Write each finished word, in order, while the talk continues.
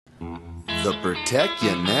The Protect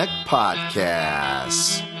Your Neck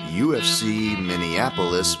Podcast, UFC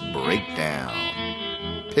Minneapolis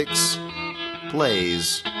Breakdown. Picks,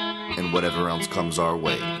 plays, and whatever else comes our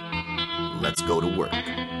way. Let's go to work.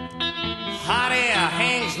 Hot air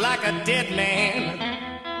hangs like a dead man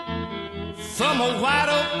from a white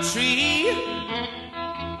oak tree.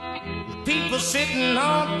 People sitting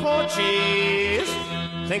on porches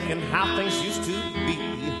thinking how things used to be.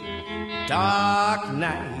 Dark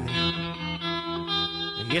night.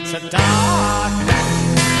 It's a dark night.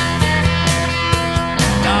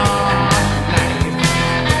 Dark night.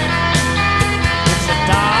 It's a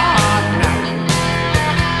dark night.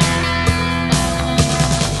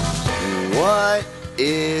 What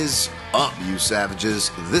is up, you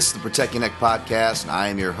savages? This is the Protect Your Neck Podcast, and I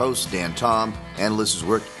am your host, Dan Tom. Analysts'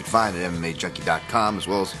 work you can find at MMAJunkie.com as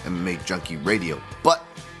well as MMA Junkie Radio. But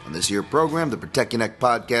on this here program, the Protect Your Neck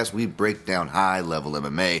Podcast, we break down high-level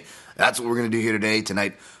MMA. That's what we're going to do here today,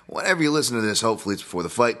 tonight. Whenever you listen to this, hopefully it's before the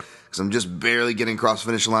fight, because I'm just barely getting across the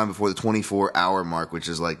finish line before the 24-hour mark, which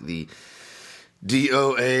is like the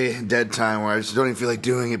DOA dead time, where I just don't even feel like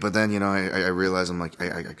doing it, but then, I realize I'm like,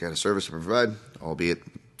 I got a service to provide, albeit,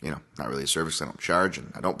 not really a service I don't charge,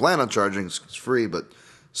 and I don't plan on charging, it's free, but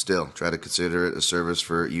still, try to consider it a service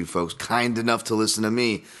for you folks kind enough to listen to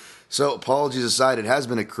me. So, apologies aside, it has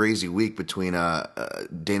been a crazy week between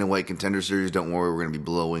Dana White Contender Series. Don't worry, we're going to be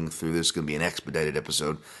blowing through this. It's going to be an expedited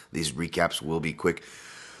episode. These recaps will be quick.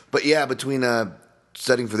 But yeah, between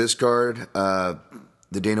setting for this card, the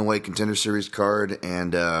Dana White Contender Series card,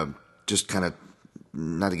 and just kind of,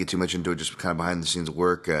 not to get too much into it, just kind of behind the scenes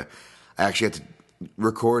work, I actually had to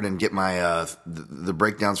record and get my the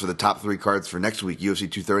breakdowns for the top three cards for next week, UFC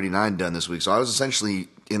 239, done this week. So I was essentially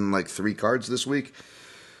in like three cards this week.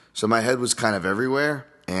 So my head was kind of everywhere,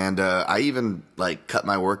 and I even cut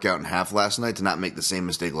my workout in half last night to not make the same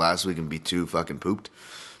mistake last week and be too fucking pooped.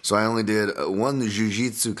 So I only did one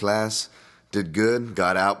jiu-jitsu class, did good,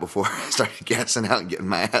 got out before I started gassing out and getting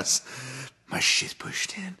my shit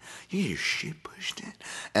pushed in. You get your shit pushed in.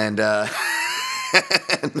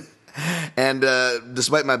 And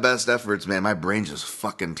despite my best efforts, man, my brain just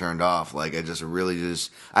fucking turned off. I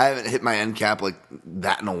haven't hit my end cap like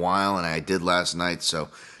that in a while, and I did last night, so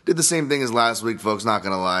did the same thing as last week, folks, not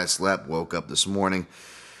gonna lie. Slept, woke up this morning,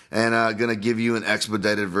 and gonna give you an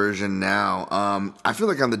expedited version now. I feel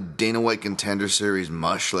like I'm the Dana White Contender Series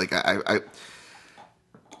mush. I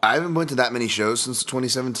haven't been to that many shows since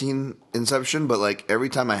 2017 inception, but every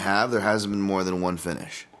time I have, there hasn't been more than one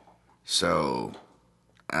finish. So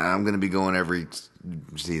I'm going to be going every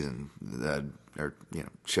season,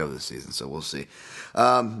 show this season, so we'll see.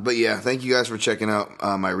 But yeah, thank you guys for checking out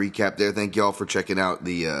my recap there. Thank you all for checking out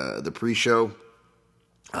the pre-show.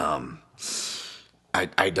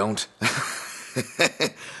 I don't.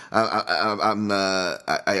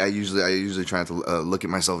 I usually try to look at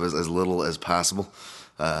myself as little as possible.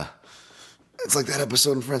 It's like that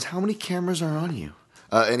episode in Friends. How many cameras are on you?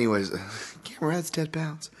 Anyways, camera adds 10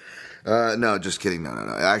 pounds. No, just kidding. No.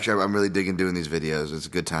 Actually, I'm really digging doing these videos. It's a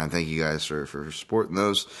good time. Thank you guys for supporting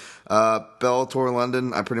those. Bellator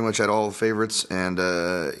London, I pretty much had all the favorites, and,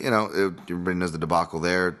 everybody knows the debacle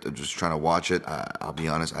there. I'm just trying to watch it. I'll be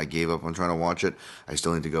honest, I gave up on trying to watch it. I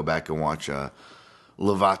still need to go back and watch,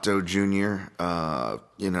 Lovato Jr.,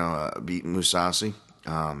 beat Mousasi.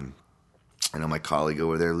 I know my colleague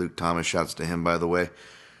over there, Luke Thomas, shouts to him, by the way.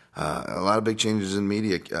 A lot of big changes in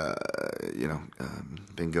media,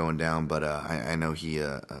 been going down, but I know he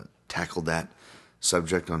tackled that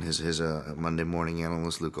subject on his Monday morning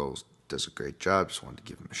analyst. Luke always does a great job. Just wanted to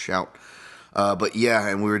give him a shout. But yeah,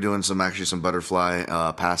 and we were doing some butterfly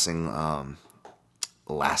passing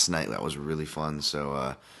last night. That was really fun.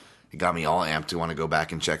 So it got me all amped to want to go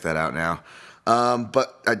back and check that out now.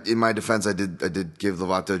 But in my defense, I did give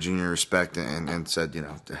Lovato Jr. respect and said,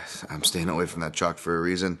 I'm staying away from that chalk for a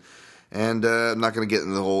reason. And I'm not going to get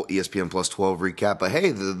into the whole ESPN Plus 12 recap. But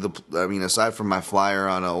hey, aside from my flyer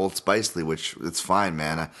on Old Spicely, which it's fine,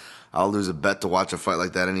 man. I'll lose a bet to watch a fight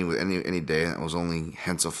like that any day. That was only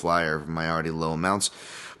hence a flyer of my already low amounts.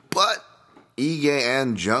 But Ige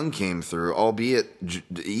and Jung came through, albeit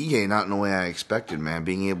Ige not in the way I expected, man.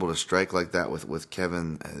 Being able to strike like that with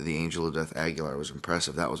Kevin, the Angel of Death Aguilar, was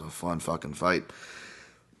impressive. That was a fun fucking fight.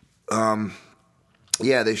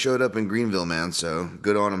 Yeah, they showed up in Greenville, man, so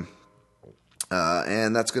good on them.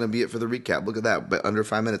 And that's going to be it for the recap. Look at that, but under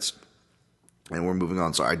 5 minutes. And we're moving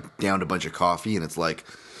on. So I downed a bunch of coffee, and it's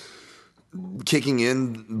kicking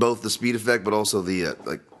in both the speed effect, but also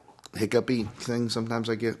the hiccupy thing sometimes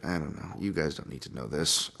I get. I don't know. You guys don't need to know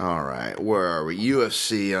this. All right. Where are we?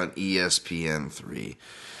 UFC on ESPN 3.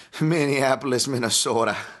 Minneapolis,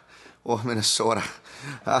 Minnesota. Well, Minnesota.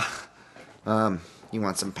 You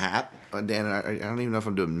want some pap? Dan, I don't even know if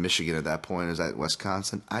I'm doing Michigan at that point. Is that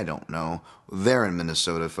Wisconsin? I don't know. They're in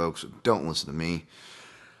Minnesota, folks. Don't listen to me.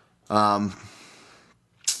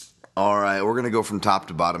 All right, we're going to go from top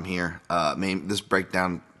to bottom here. This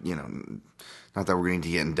breakdown, not that we're going to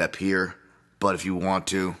get in depth here, but if you want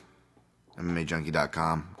to,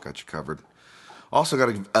 MMAJunkie.com, got you covered. Also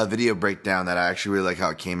got a video breakdown that I actually really like how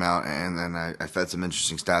it came out, and then I fed some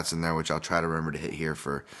interesting stats in there, which I'll try to remember to hit here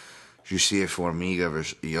for Jussier Formiga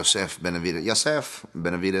versus Josef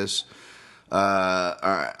Benavidez. All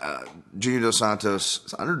right, Junior Dos Santos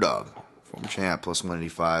is underdog, former champ, plus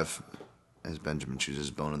 185. As Benjamin chooses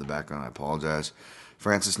bone in the background, I apologize.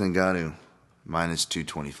 Francis Ngannou, minus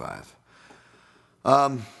 225.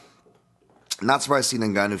 Not surprised to see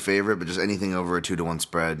Ngannou favorite, but just anything over a 2-1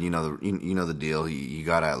 spread, you know the deal. You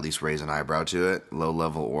gotta at least raise an eyebrow to it, low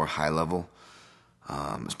level or high level,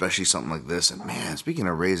 especially something like this. And man, speaking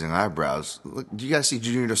of raising eyebrows, look, do you guys see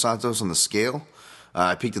Junior Dos Santos on the scale?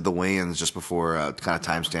 I peeked at the weigh-ins just before, kind of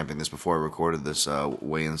time-stamping this before I recorded this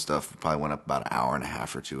weigh-in stuff. Probably went up about an hour and a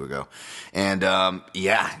half or two ago. And,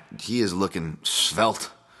 he is looking svelte,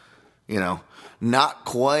 Not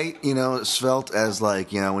quite, svelte as,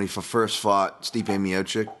 when he first fought Stipe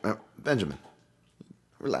Miocic. Benjamin,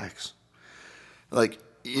 relax.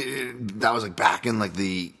 That was, back in,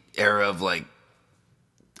 the era of, when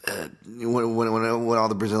all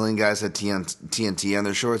the Brazilian guys had TNT on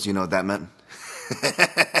their shorts. You know what that meant?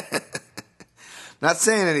 Not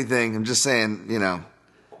saying anything. I'm just saying, he's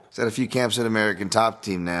had a few camps in American Top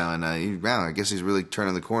Team now, and I guess he's really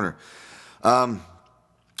turning the corner.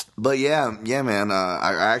 But yeah, man.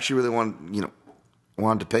 I actually really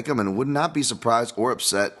wanted to pick him, and would not be surprised or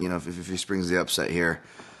upset, if he springs the upset here.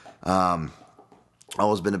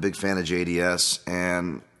 Always been a big fan of JDS,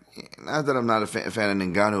 and not that I'm not a fan of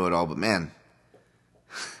Ngannou at all, but man,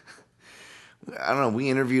 I don't know. We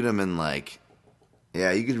interviewed him in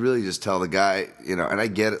you could really just tell the guy, and I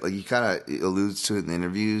get it. He kind of alludes to it in the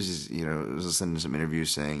interviews. I was listening to some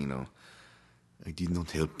interviews saying, I did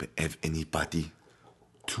not have anybody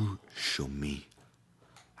to show me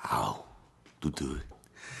how to do it.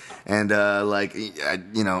 And, I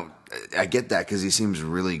get that because he seems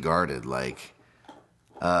really guarded. We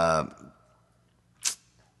were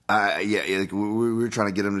trying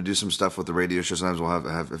to get him to do some stuff with the radio show. Sometimes we'll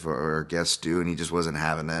have if our guests do, and he just wasn't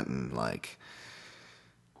having it. And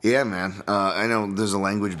yeah, man. I know there's a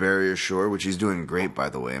language barrier, sure, which he's doing great, by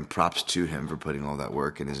the way, and props to him for putting all that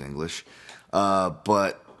work in his English.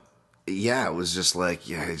 But yeah, it was just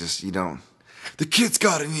you don't. The kid's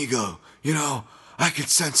got an ego, I could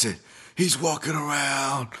sense it. He's walking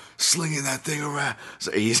around, slinging that thing around.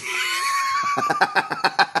 So he's.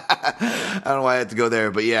 I don't know why I had to go there,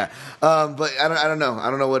 but yeah. But I don't know. I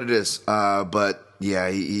don't know what it is. But yeah,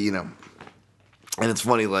 and it's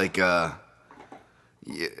funny, you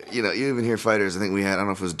even hear fighters. I think we had, I don't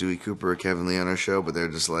know if it was Dewey Cooper or Kevin Lee on our show, but they're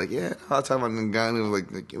just I'll talk about the guy who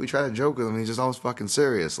we try to joke with him. He's just always fucking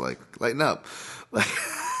serious. Lighten up.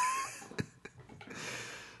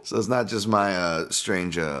 So it's not just my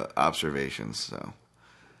strange observations. So,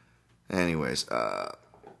 anyways,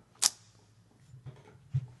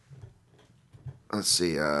 let's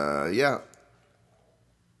see. Yeah.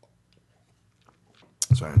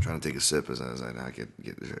 Sorry, I'm trying to take a sip as I get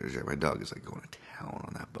my dog is going to town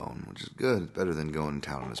on that bone, which is good. It's better than going to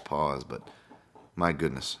town on his paws, but my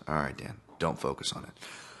goodness. All right, Dan, don't focus on it.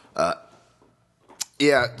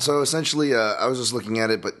 Yeah, so essentially, I was just looking at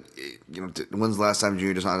it, but when's the last time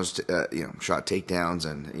Junior Dos Santos shot takedowns?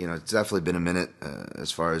 And it's definitely been a minute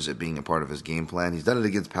as far as it being a part of his game plan. He's done it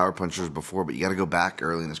against power punchers before, but you got to go back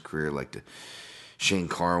early in his career, to Shane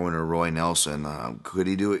Carwin or Roy Nelson. Could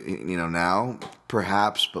he do it, now?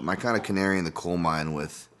 Perhaps, but my kind of canary in the coal mine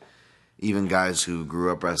with even guys who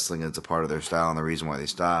grew up wrestling, it's a part of their style and the reason why they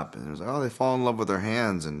stop. And it was they fall in love with their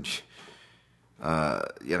hands, and,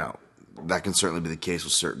 that can certainly be the case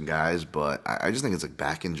with certain guys, but I just think it's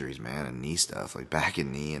back injuries, man, and knee stuff, back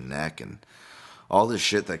and knee and neck and all this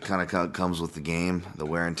shit that kind of comes with the game, the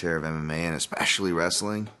wear and tear of MMA, and especially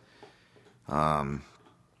wrestling.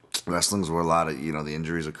 Wrestling's where a lot of, the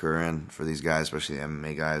injuries occur in for these guys, especially the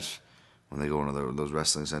MMA guys, when they go into those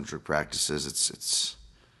wrestling-centric practices.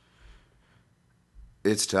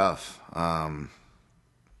 It's tough.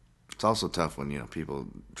 It's also tough when, people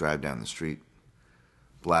drive down the street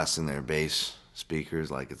blasting their bass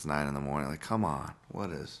speakers like it's 9 a.m. Come on,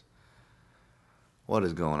 what is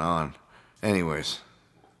going on? Anyways,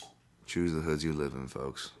 choose the hoods you live in,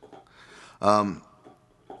 folks.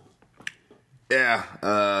 Yeah,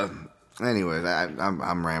 Anyway,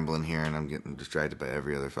 I'm rambling here and I'm getting distracted by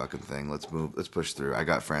every other fucking thing. Let's push through. I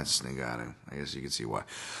got Francis Ngannou. I guess you can see why.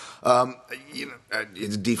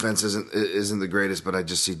 His defense isn't the greatest, but I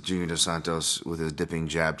just see Junior Dos Santos with his dipping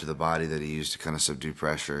jab to the body that he used to kind of subdue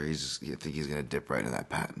pressure. I think he's going to dip right into that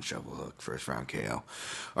patent shovel hook, first round KO.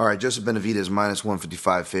 All right, Joseph Benavidez minus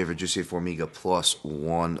 155 favorite. Jose Formiga plus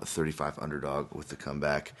 135 underdog with the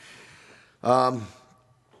comeback.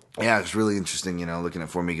 Yeah, it's really interesting, looking at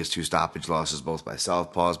Formiga's 2 stoppage losses, both by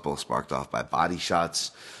southpaws, both sparked off by body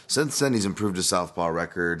shots. Since then, he's improved his southpaw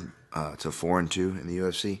record to 4-2 in the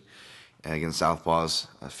UFC. And against southpaws,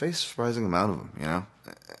 I faced a surprising amount of them,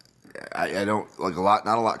 I don't,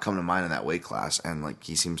 not a lot come to mind in that weight class, and,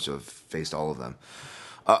 he seems to have faced all of them.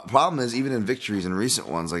 Problem is, even in victories and recent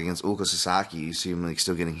ones, like against Ulka Sasaki, you see him,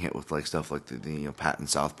 still getting hit with, stuff like the patent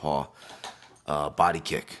southpaw body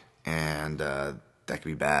kick. And, that could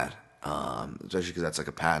be bad, especially because that's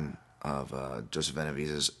a patent of Joseph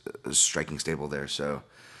Benavidez's striking stable there. So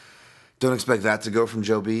don't expect that to go from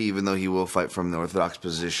Joe B, even though he will fight from the orthodox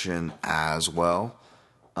position as well.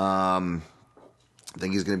 I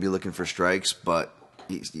think he's going to be looking for strikes, but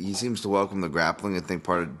he seems to welcome the grappling. I think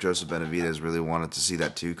part of Joseph Benavidez really wanted to see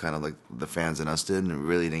that too, kind of like the fans and us did, and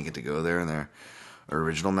really didn't get to go there in their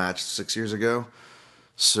original match 6 years ago.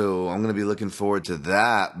 So I'm going to be looking forward to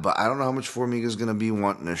that, but I don't know how much Formiga is going to be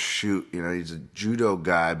wanting to shoot. He's a judo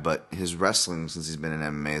guy, but his wrestling, since he's been in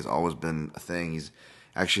MMA, has always been a thing. He's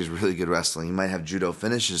really good wrestling. He might have judo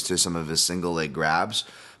finishes to some of his single leg grabs,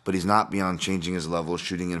 but he's not beyond changing his level,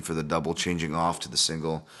 shooting in for the double, changing off to the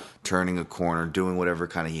single, turning a corner, doing whatever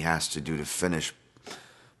kind of he has to do to finish.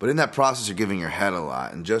 But in that process, you're giving your head a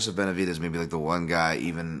lot. And Joseph Benavidez may be the one guy,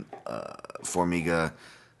 even Formiga,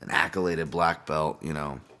 an accoladed black belt,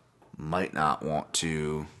 might not want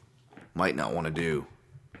to do.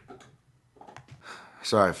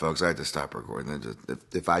 Sorry, folks, I had to stop recording.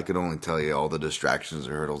 If I could only tell you all the distractions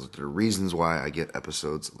or hurdles, the reasons why I get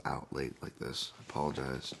episodes out late like this. I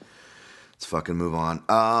apologize. Let's fucking move on.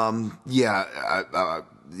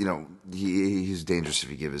 He's dangerous if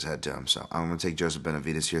you give his head to him. So I'm going to take Joseph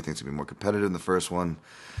Benavidez here. I think it's going to be more competitive than the first one.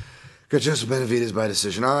 Got Joseph Benavidez by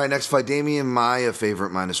decision. All right, next fight, Damian Maia, favorite,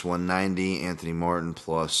 minus 190. Anthony Martin,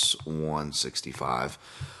 plus 165.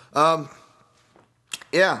 Martin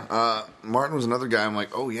was another guy. I'm like,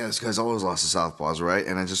 oh, yeah, this guy's always lost to southpaws, right?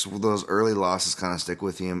 And those early losses kind of stick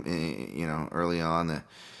with him, early on. The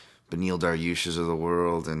Beneil Dariush's of the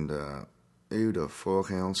world and Udo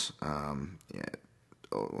Folkens. Not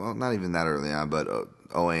even that early on, but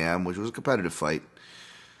OAM, which was a competitive fight.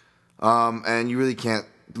 And you really can't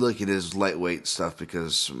look at his lightweight stuff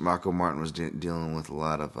because Marco Martin was dealing with a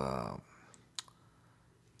lot of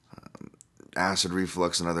acid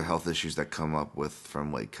reflux and other health issues that come up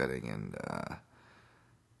from weight cutting. And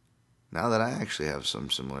now that I actually have some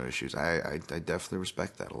similar issues, I definitely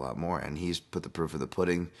respect that a lot more. And he's put the proof of the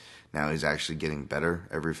pudding. Now he's actually getting better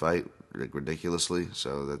every fight, ridiculously.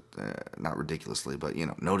 So that not ridiculously, but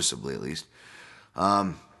noticeably at least.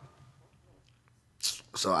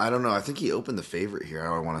 So I don't know. I think he opened the favorite here.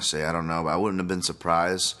 I want to say, I don't know, but I wouldn't have been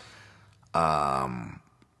surprised. As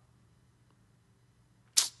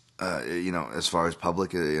far as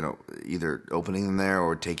public, either opening him there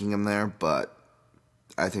or taking him there. But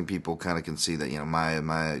I think people kind of can see that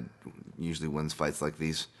Maia usually wins fights like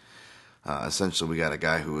these. Essentially, we got a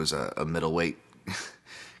guy who is a middleweight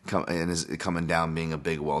and is coming down being a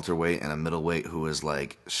big welterweight, and a middleweight who is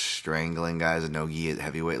strangling guys at no-gi at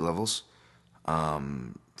heavyweight levels.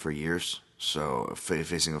 For years, so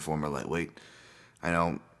facing a former lightweight. I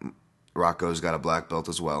know Rocco's got a black belt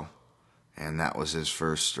as well, and that was his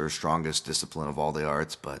first or strongest discipline of all the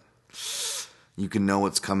arts, but you can know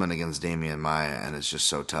what's coming against Damian Maia, and it's just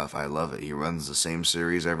so tough. I love it. He runs the same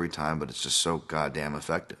series every time, but it's just so goddamn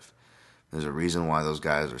effective. There's a reason why those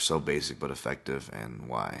guys are so basic but effective, and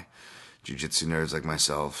why jiu-jitsu nerds like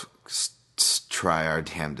myself try our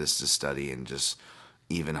damnedest to study and just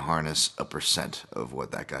even harness 1% of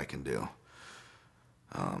what that guy can do.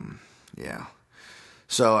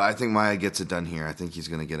 So I think Maia gets it done here. I think he's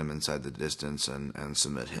going to get him inside the distance and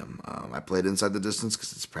submit him. I played inside the distance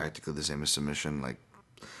because it's practically the same as submission.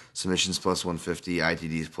 Submissions plus 150,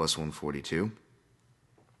 ITDs plus 142.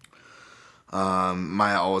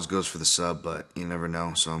 Maia always goes for the sub, but you never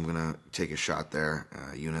know. So I'm going to take a shot there.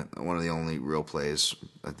 Unit, one of the only real plays,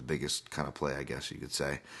 the biggest kind of play, I guess you could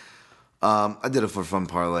say. I did it for fun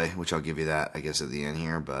parlay, which I'll give you that, I guess, at the end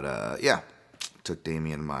here. But, took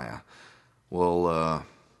Damian Maia. We'll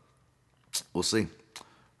see.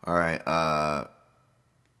 All right.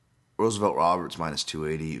 Roosevelt Roberts, minus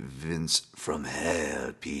 280. Vince from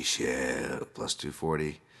Hell, Pichel, plus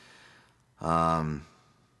 240. Man,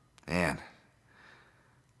 I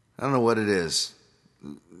don't know what it is.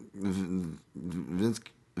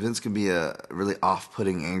 Vince can be a really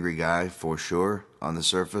off-putting, angry guy for sure on the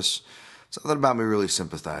surface. Something about me really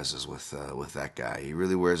sympathizes with that guy. He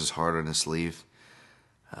really wears his heart on his sleeve.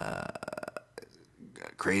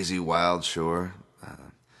 Crazy, wild, sure.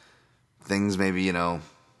 Things maybe, I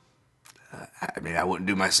wouldn't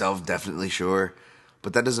do myself, definitely, sure.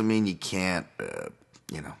 But that doesn't mean you can't,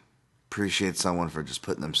 appreciate someone for just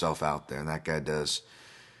putting themselves out there, and that guy does.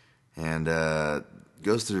 And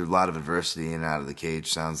goes through a lot of adversity in and out of the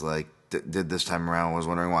cage, sounds like. Did this time around. Was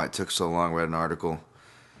wondering why it took so long. Read an article.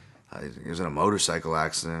 He was in a motorcycle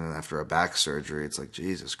accident after a back surgery. It's like,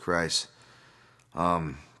 Jesus Christ.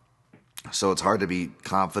 So it's hard to be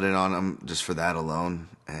confident on him just for that alone.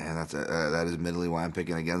 And that is admittedly why I'm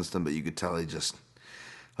picking against him. But you could tell he just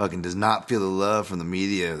fucking does not feel the love from the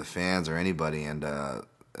media or the fans or anybody. And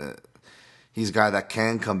he's a guy that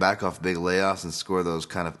can come back off big layoffs and score those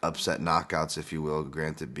kind of upset knockouts, if you will.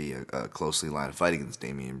 Granted, be a closely lined fight against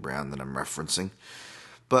Damian Brown that I'm referencing.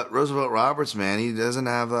 But Roosevelt Roberts, man, he doesn't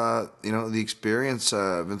have the experience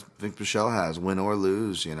Vince Pichel has, win or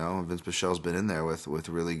lose. Vince Pichel's been in there with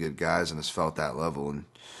really good guys and has felt that level. And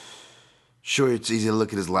sure, it's easy to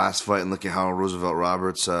look at his last fight and look at how Roosevelt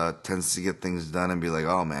Roberts tends to get things done and be like,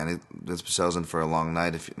 oh man, Vince Pichel's in for a long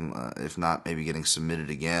night. If not, maybe getting submitted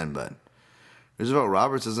again. But Roosevelt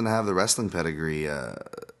Roberts doesn't have the wrestling pedigree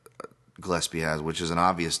Gillespie has, which is an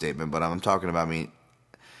obvious statement. But I'm talking about me.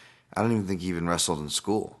 I don't even think he even wrestled in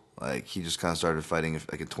school. Like, he just kind of started fighting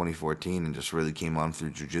like in 2014 and just really came on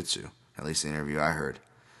through jiu-jitsu. At least the interview I heard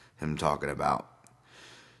him talking about.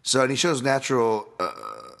 So, and he shows natural,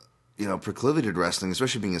 proclivity to wrestling,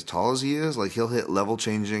 especially being as tall as he is. Like, he'll hit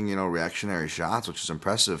level-changing, reactionary shots, which is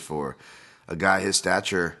impressive for a guy his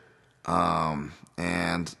stature,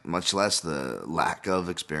 and much less the lack of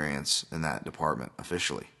experience in that department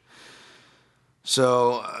officially.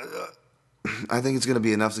 So, I think it's going to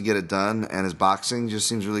be enough to get it done, and his boxing just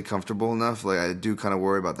seems really comfortable enough. Like, I do kind of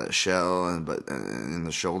worry about that shell and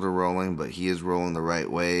the shoulder rolling, but he is rolling the right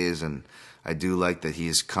ways, and I do like that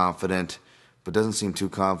he's confident, but doesn't seem too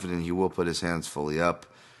confident. He will put his hands fully up.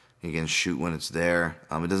 He can shoot when it's there.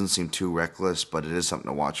 It doesn't seem too reckless, but it is something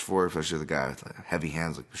to watch for, especially the guy with heavy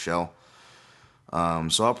hands like Pichel.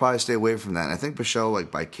 So I'll probably stay away from that. And I think Pichel, like,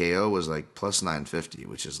 by KO was like plus 950,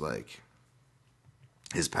 which is like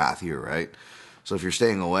his path here, right? So if you're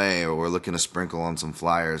staying away, or we're looking to sprinkle on some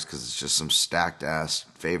flyers because it's just some stacked ass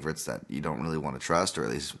favorites that you don't really want to trust, or at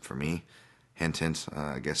least for me, hint,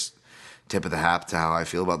 I guess tip of the hat to how I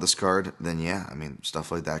feel about this card, then yeah,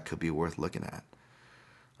 stuff like that could be worth looking at.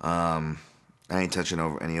 I ain't touching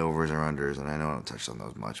over any overs or unders, and I know I don't touch on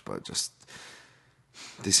those much, but just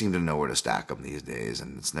they seem to know where to stack them these days,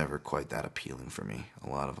 and it's never quite that appealing for me, a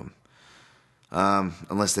lot of them.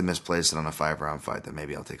 Unless they misplace it on a 5-round fight, then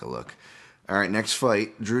maybe I'll take a look. All right, next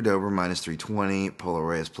fight, Drew Dober minus 320, Polo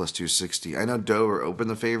Reyes plus 260. I know Dober opened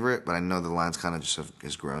the favorite, but I know the line's kind of just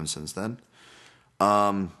has grown since then.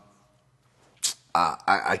 I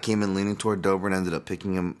came in leaning toward Dober and ended up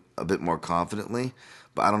picking him a bit more confidently,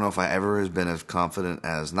 but I don't know if I ever have been as confident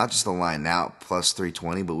as not just the line now plus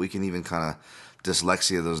 320, but we can even kind of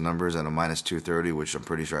dyslexia those numbers at a minus 230, which I'm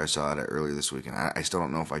pretty sure I saw it earlier this week, and I still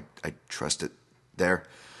don't know if I trust it there.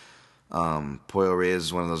 Pollo Reyes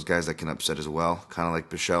is one of those guys that can upset as well, kind of like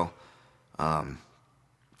Pichel,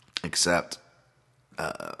 except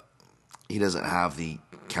he doesn't have the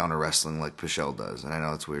counter wrestling like Pichel does. And I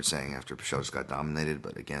know it's weird saying after Pichel just got dominated,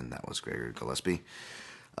 but again, that was Gregory Gillespie.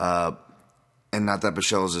 And not that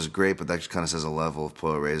Pichel is great, but that just kind of says a level of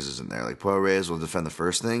Pollo Reyes isn't there. Like, Pollo Reyes will defend the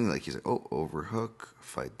first thing. Like, he's like, oh, overhook,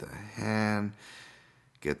 fight the hand,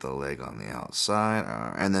 get the leg on the outside.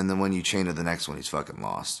 And then when you chain to the next one, he's fucking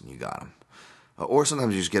lost, and you got him. Or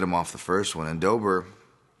sometimes you just get him off the first one. And Dober,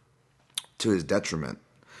 to his detriment,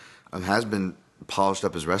 has been polished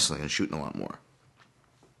up his wrestling and shooting a lot more.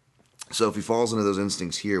 So if he falls into those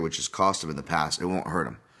instincts here, which has cost him in the past, it won't hurt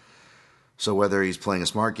him. So whether he's playing a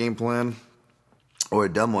smart game plan or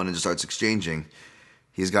a dumb one and just starts exchanging,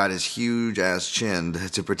 he's got his huge ass chin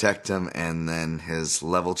to protect him, and then his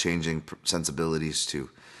level changing sensibilities to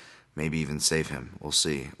maybe even save him. We'll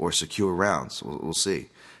see. Or secure rounds. We'll see.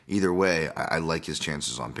 Either way, I like his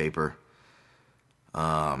chances on paper.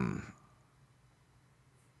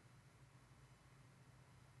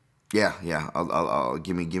 Yeah. I'll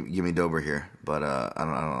give me Dober here, but I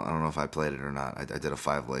don't know if I played it or not. I did a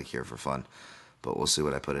 5-leg here for fun, but we'll see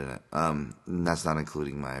what I put in it. And that's not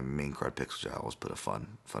including my main card picks, which I always put a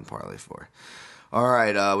fun parlay for. All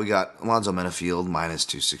right, we got Alonzo Menafield minus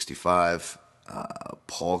 265,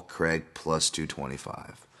 Paul Craig plus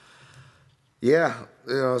 225. Yeah,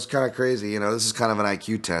 it's kind of crazy. This is kind of an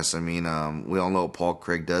IQ test. I mean, we all know what Paul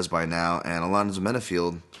Craig does by now, and Alonzo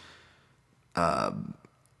Menifield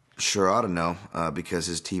sure ought to know because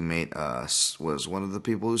his teammate was one of the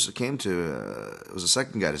people who succumbed to. Was the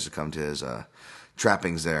second guy to succumb to his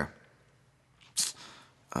trappings there.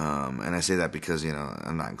 And I say that because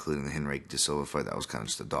I'm not including the Henrique De Silva fight. That was kind of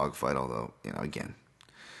just a dog fight. Although again,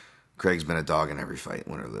 Craig's been a dog in every fight,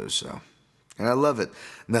 win or lose. So. And I love it.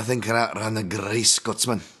 Nothing can outrun the grey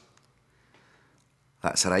Scotsman.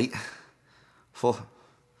 That's right. Full.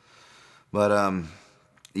 But,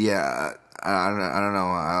 yeah, I don't know.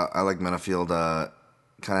 I like Menifield.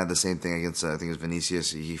 Kind of the same thing against, I think it was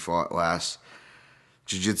Vinicius. He fought last.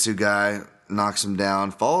 Jiu-jitsu guy, knocks him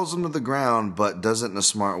down, follows him to the ground, but does it in a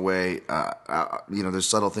smart way. There's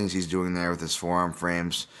subtle things he's doing there with his forearm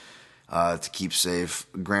frames. To keep safe.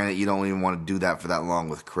 Granted, you don't even want to do that for that long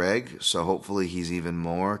with Craig, so hopefully he's even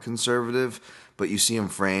more conservative. But you see him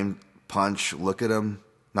frame, punch, look at him,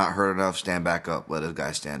 not hurt enough, stand back up, let his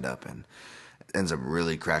guy stand up, and ends up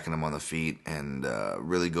really cracking him on the feet and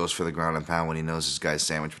really goes for the ground and pound when he knows his guy's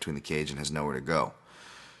sandwiched between the cage and has nowhere to go.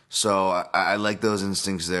 So I like those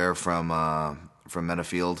instincts there from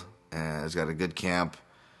Menifield. He's got a good camp.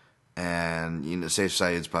 And safe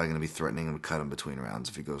side is probably going to be threatening him to cut him between rounds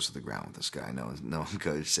if he goes to the ground with this guy. No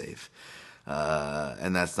Coach Safe,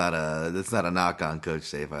 and that's not a knock on Coach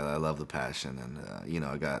Safe. I love the passion, and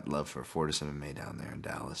I got love for Fortis MMA down there in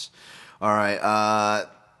Dallas. All right,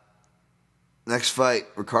 next fight: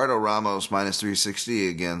 Ricardo Ramos minus 360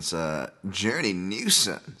 against Journey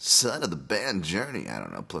Newson, son of the band Journey. I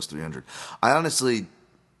don't know, plus 300. I honestly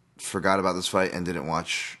forgot about this fight and didn't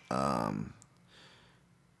watch.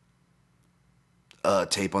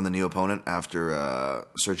 Tape on the new opponent after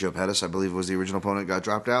Sergio Pettis, I believe was the original opponent, got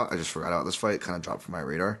dropped out. I just forgot about this fight. It kind of dropped from my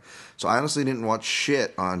radar. So I honestly didn't watch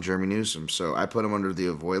shit on Jeremy Newsom. So I put him under the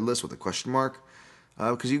avoid list with a question mark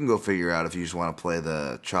because you can go figure out if you just want to play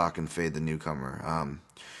the chalk and fade the newcomer.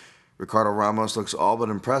 Ricardo Ramos looks all but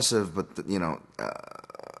impressive, but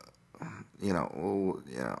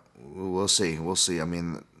we'll see. We'll see. I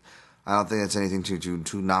mean, I don't think that's anything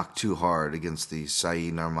to knock too hard against the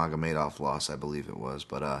Saeed Nurmagomedov loss, I believe it was.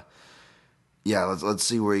 But yeah, let's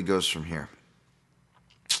see where he goes from here.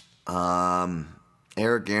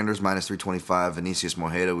 Eric Anders minus 325, Vinicius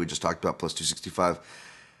Mojeda we just talked about plus 265.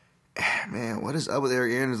 Man, what is up with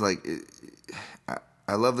Eric Anders? Like,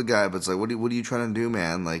 I love the guy, but it's like, what are you trying to do,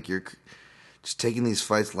 man? Like, you're just taking these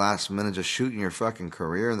fights last minute, just shooting your fucking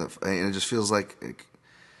career, and it just feels like,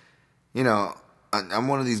 I'm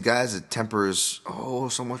one of these guys that tempers,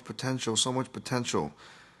 so much potential.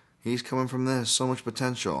 He's coming from this, so much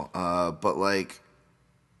potential. But like,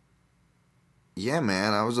 yeah,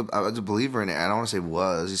 man, I was a believer in it. I don't want to say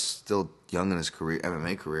was. He's still young in his career,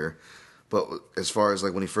 MMA career. But as far as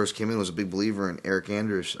like when he first came in, was a big believer in Eric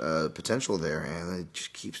Anders' potential there, and he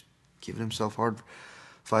just keeps giving himself hard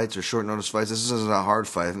fights or short notice fights. This isn't a hard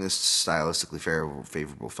fight. I think this is a stylistically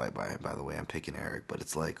favorable fight by the way. I'm picking Eric, but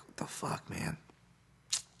it's like, what the fuck, man.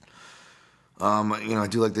 I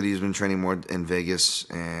do like that he's been training more in Vegas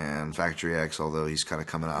and Factory X, although he's kind of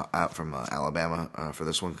coming out from Alabama for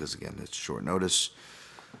this one because, again, it's short notice.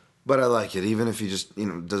 But I like it. Even if he just,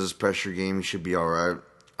 does his pressure game, he should be all right.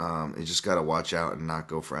 You just got to watch out and not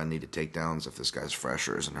go for unneeded takedowns if this guy's fresh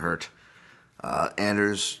or isn't hurt.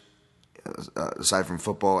 Anders, aside from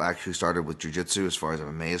football, actually started with jiu-jitsu as far as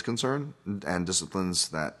MMA is concerned and disciplines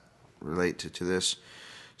that relate to this.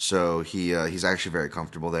 So he's actually very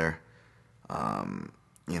comfortable there.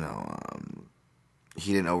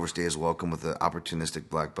 He didn't overstay his welcome with the opportunistic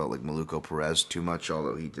black belt like Maluko Perez too much,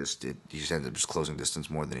 although he just ended up just closing distance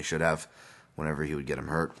more than he should have whenever he would get him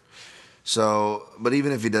hurt. So, but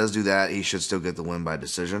even if he does do that, he should still get the win by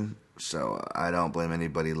decision. So I don't blame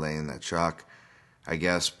anybody laying that chalk, I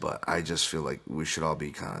guess, but I just feel like we should all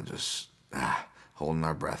be kind of just holding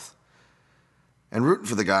our breath and rooting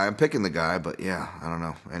for the guy. I'm picking the guy, but yeah, I don't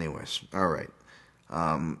know. Anyways, all right.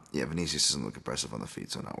 Vinicius doesn't look impressive on the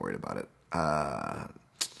feet, so I'm not worried about it.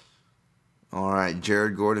 All right,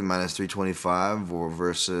 Jared Gordon minus 325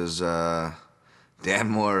 versus Dan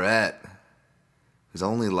Moret. His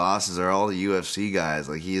only losses are all the UFC guys.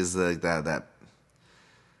 Like, he is that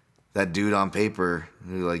dude on paper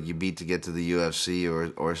who like you beat to get to the UFC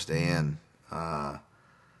or stay in.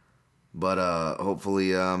 But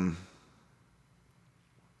hopefully.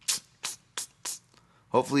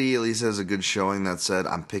 Hopefully he at least has a good showing. That said,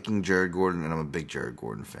 I'm picking Jared Gordon, and I'm a big Jared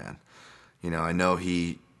Gordon fan. I know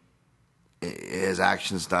his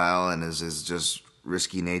action style and his just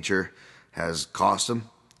risky nature has cost him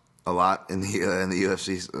a lot in the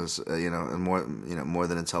UFC, and more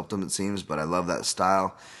than it's helped him, it seems. But I love that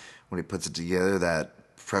style when he puts it together.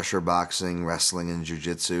 That pressure boxing, wrestling, and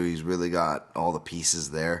jiu-jitsu. He's really got all the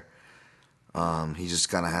pieces there. He just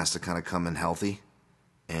kind of has to come in healthy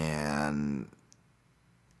and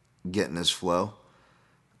get in his flow.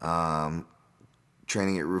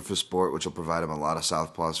 Training at Rufus Sport, which will provide him a lot of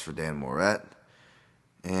southpaws for Dan Moret.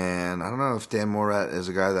 And I don't know if Dan Moret is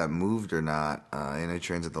a guy that moved or not. He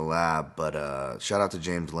trains at the lab, but shout out to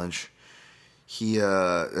James Lynch. He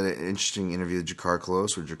an interesting interview with Jakar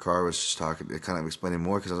Close, where Jakar was just talking, kind of explaining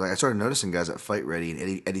more, because I started noticing guys at Fight Ready,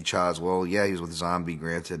 and Eddie Cha as well. Yeah, he was with Zombie,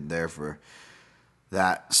 granted, there for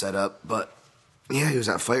that setup, but yeah, he was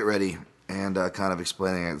at Fight Ready and kind of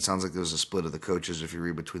explaining it. It sounds like there was a split of the coaches if you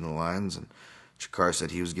read between the lines, and Jakar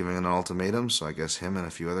said he was giving an ultimatum, so I guess him and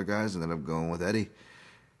a few other guys ended up going with Eddie.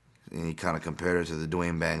 And he kind of compared it to the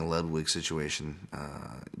Dwayne Bang Ludwig situation,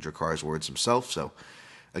 Jakar's words himself. So,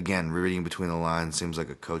 again, reading between the lines seems like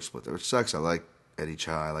a coach split there, which sucks. I like Eddie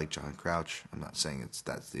Cha, I like John Crouch. I'm not saying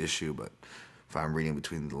that's the issue, but if I'm reading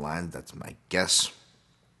between the lines, that's my guess.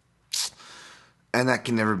 And that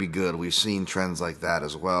can never be good. We've seen trends like that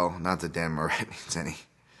as well. Not that Dan Moret needs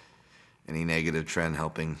any negative trend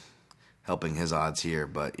helping his odds here,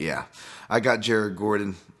 but yeah, I got Jared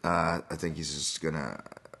Gordon. I think he's just gonna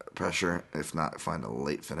pressure, if not find a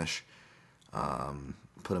late finish.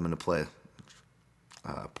 Put him into play.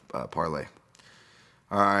 Parlay.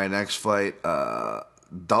 All right, next fight.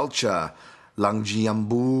 Dalcha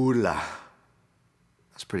Langjiambula.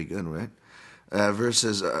 That's pretty good, right?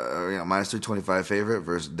 Versus minus 325 favorite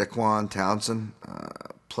versus Dequan Townsend,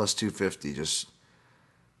 plus 250. Just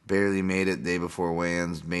barely made it day before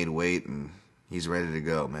weigh-ins, made weight, and he's ready to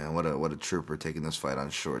go, man. What a trooper taking this fight on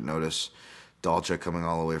short notice. Dalcha coming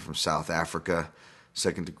all the way from South Africa,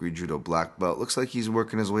 second-degree judo black belt. Looks like he's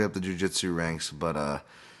working his way up the jiu-jitsu ranks, but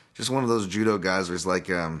just one of those judo guys where he's like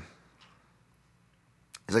a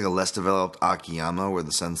less developed Akiyama, where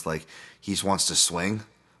the sense like he just wants to swing,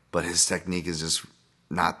 but his technique is just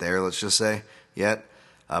not there, let's just say, yet.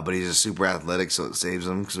 But he's just super athletic, so it saves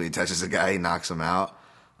him, because when he touches a guy, he knocks him out.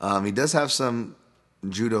 He does have some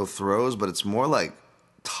judo throws, but it's more like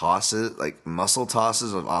tosses, like muscle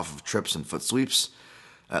tosses off of trips and foot sweeps,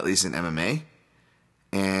 at least in MMA.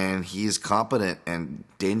 And he's competent and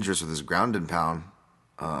dangerous with his ground and pound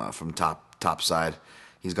from top side.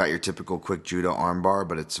 He's got your typical quick judo armbar,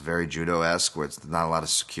 but it's very judo-esque, where it's not a lot of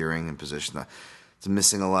securing and position. It's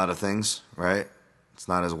missing a lot of things, right? It's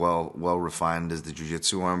not as well refined as the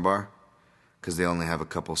jiu-jitsu armbar, because they only have a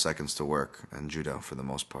couple seconds to work in judo for the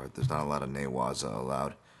most part. There's not a lot of newaza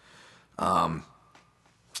allowed.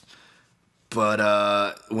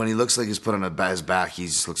 But when he looks like he's put on his back, he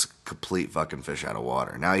just looks like a complete fucking fish out of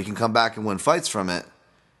water. Now, he can come back and win fights from it,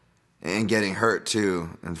 and getting hurt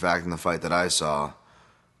too, in fact, in the fight that I saw.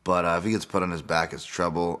 But if he gets put on his back, it's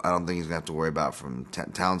trouble. I don't think he's going to have to worry about from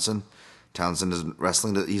Townsend. Townsend isn't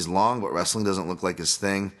wrestling. He's long, but wrestling doesn't look like his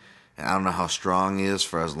thing. And I don't know how strong he is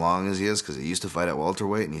for as long as he is, because he used to fight at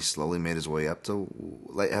welterweight, and he slowly made his way up to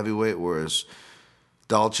light heavyweight, whereas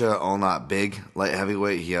Dalcha, all not big light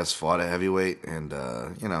heavyweight, he has fought at heavyweight, and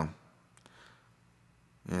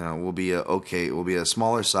will be will be a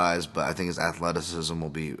smaller size, but I think his athleticism will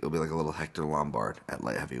be like a little Hector Lombard at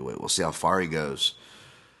light heavyweight. We'll see how far he goes,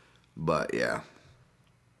 but yeah,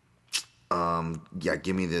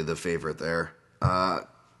 give me the favorite there.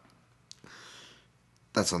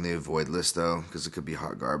 That's on the avoid list, though, because it could be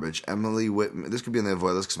hot garbage. Emily this could be on the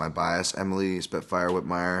avoid list because my bias. Emily Spitfire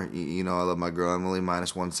Whitmire, you know I love my girl Emily,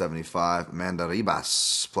 minus 175. Amanda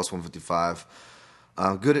Ribas, plus 155.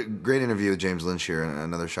 Great interview with James Lynch here, and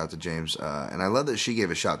another shot to James. And I love that she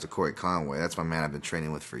gave a shot to Corey Conway. That's my man I've been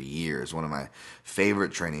training with for years. One of my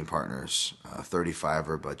favorite training partners.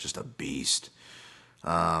 35er, but just a beast.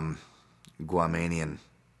 Guamanian.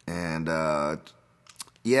 And,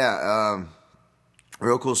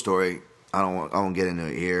 real cool story. I won't get into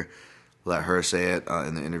it here. Let her say it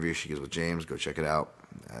in the interview she gives with James. Go check it out.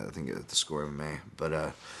 I think it's the Score MMA.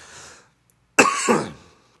 But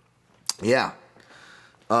yeah.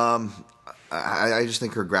 I just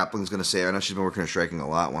think her grappling is going to say. I know she's been working her striking a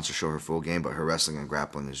lot. Wants to show her full game, but her wrestling and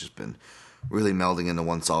grappling has just been really melding into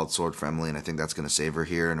one solid sword for Emily, and I think that's going to save her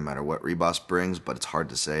here, no matter what Ribas brings. But it's hard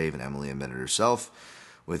to say. Even Emily admitted herself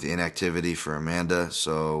with the inactivity for Amanda.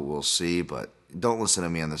 So we'll see, but. Don't listen to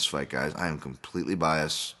me on this fight, guys. I am completely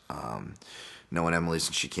biased. Knowing Emily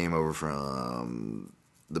since she came over from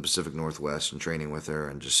the Pacific Northwest and training with her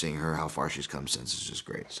and just seeing her, how far she's come since is just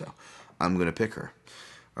great. So I'm going to pick her.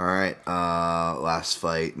 All right. Last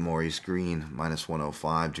fight, Maurice Green, minus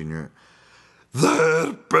 105, junior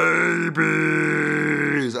They're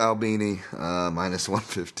babies. Albini, minus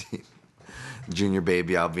 115. Junior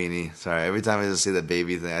baby Albini. Sorry, every time I just see that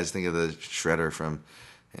baby thing, I just think of the Shredder from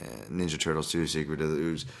Ninja Turtles 2, Secret of the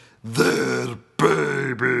Ooze. They're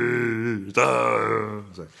babies. Sorry.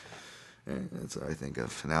 That's what I think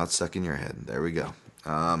of. Now it's stuck in your head. There we go.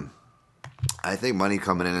 I think money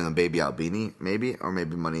coming in the baby Albini, maybe, or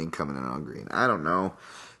maybe money coming in on Green. I don't know.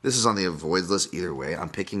 This is on the avoids list either way. I'm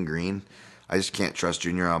picking Green. I just can't trust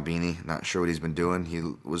Junior Albini. Not sure what he's been doing. He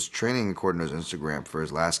was training according to his Instagram for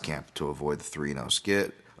his last camp to avoid the 3-0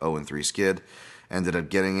 skid, 0-3 skid. Ended up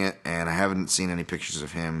getting it, and I haven't seen any pictures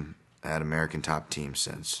of him at American Top Team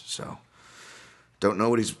since. So, don't know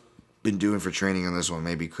what he's been doing for training on this one.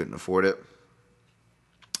 Maybe he couldn't afford it.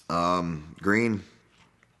 Green.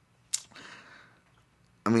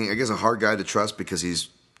 I mean, I guess a hard guy to trust because he's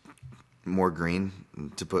more green,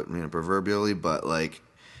 to put proverbially, but like,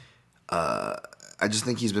 I just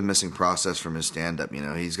think he's been missing process from his stand-up.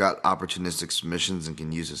 He's got opportunistic submissions and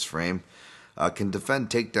can use his frame. Can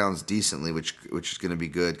defend takedowns decently, which is going to be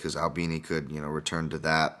good because Albini could return to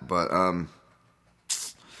that. But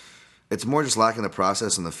it's more just lacking the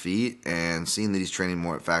process on the feet, and seeing that he's training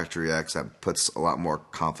more at Factory X, that puts a lot more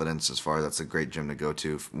confidence as far as that's a great gym to go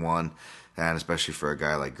to. One. And especially for a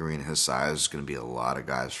guy like Green, his size, there's going to be a lot of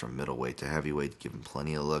guys from middleweight to heavyweight giving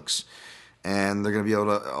plenty of looks. And they're going to be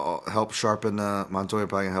able to help sharpen, Montoya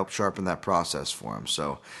probably going to help sharpen that process for him.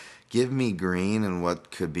 So give me Green and what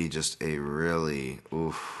could be just a really,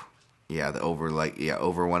 over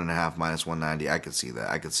 1.5 minus 190. I could see that.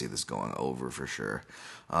 I could see this going over for sure.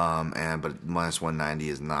 But minus 190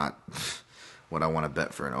 is not what I want to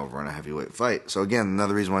bet for an over on a heavyweight fight. So again,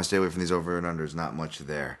 another reason why I stay away from these over and unders, not much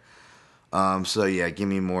there. Give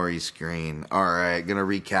me Maurice Green. All right, going to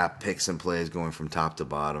recap picks and plays going from top to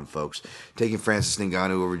bottom, folks. Taking Francis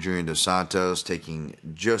Ngannou over Junior Dos Santos. Taking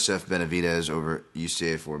Joseph Benavidez over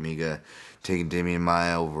UCA Formiga. Taking Damian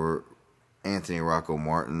Maia over Anthony Rocco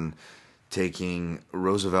Martin. Taking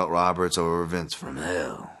Roosevelt Roberts over Vince from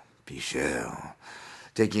Hell. Pichel.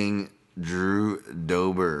 Taking Drew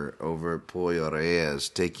Dober over Pollo Reyes.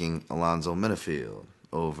 Taking Alonzo Minifield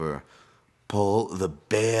over Paul the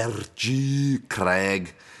Bear G.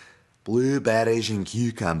 Craig, Blue Bad Asian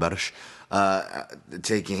Cucumbers,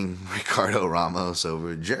 taking Ricardo Ramos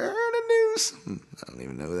over Jordan News. I don't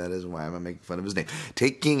even know who that is. Why am I making fun of his name?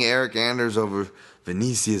 Taking Eric Anders over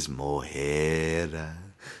Vinicius Mojera.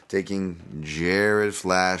 Taking Jared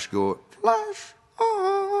Flash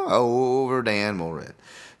over Dan Moret.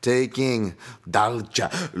 Taking Dalcha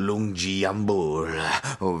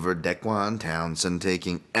Lungjiambur over Dequan Townsend.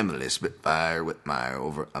 Taking Emily Spitfire Whitmire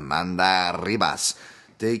over Amanda Ribas.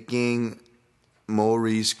 Taking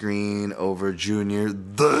Maurice Green over Junior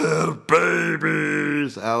The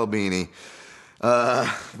Babies Albini.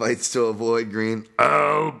 Fights to avoid Green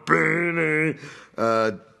Albini.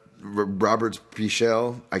 Roberts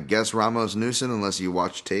Pichel. I guess Ramos Newson, unless you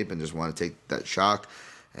watch tape and just want to take that shock.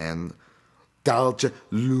 And Dalcha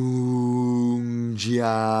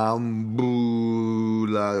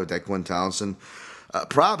Lungiambula, Dequan Townsend.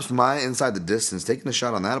 Props, Maya inside the distance, taking a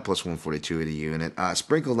shot on that at plus 142 at a unit.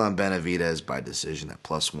 Sprinkled on Benavidez by decision at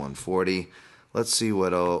plus 140. Let's see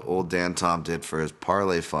what old Dan Tom did for his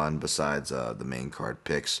parlay fund besides the main card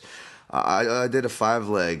picks. I did a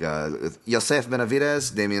 5-leg with Yosef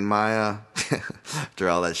Benavidez, Damian Maia. After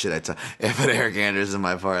all that shit, I put Eric Anders in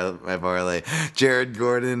my parlay. Jared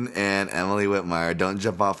Gordon and Emily Whitmire. Don't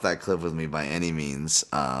jump off that cliff with me by any means.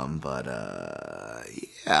 I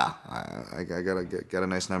got a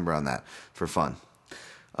nice number on that for fun.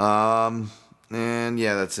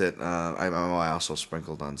 That's it. I also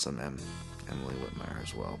sprinkled on some Emily Whitmire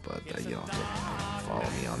as well, but you don't have to follow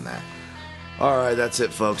me on that. All right, that's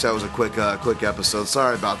it, folks. That was a quick episode.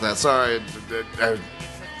 Sorry about that. Sorry,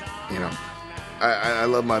 I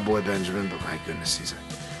love my boy Benjamin, but my goodness, he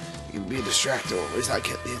can be distracted. He's not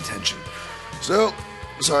getting the attention. So,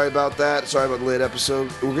 sorry about that. Sorry about the late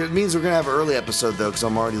episode. It means we're gonna have an early episode though, because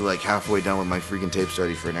I'm already like halfway done with my freaking tape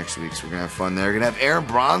study for next week. So we're gonna have fun there. We're gonna have Aaron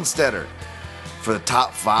Bronstetter for the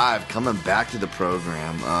top 5 coming back to the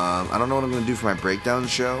program. I don't know what I'm gonna do for my breakdown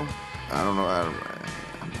show. I don't know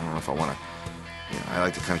if I want to. I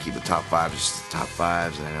like to kind of keep the top 5 just the top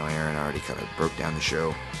 5s, and I know Aaron already kind of broke down the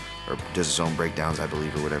show, or does his own breakdowns, I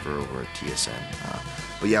believe, or whatever, over at TSN.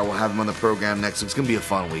 But yeah, we'll have him on the program next week. It's going to be a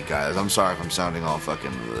fun week, guys. I'm sorry if I'm sounding all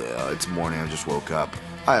fucking... it's morning, I just woke up.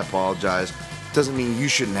 I apologize. Doesn't mean you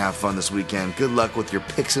shouldn't have fun this weekend. Good luck with your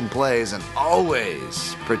picks and plays, and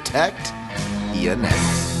always protect your neck.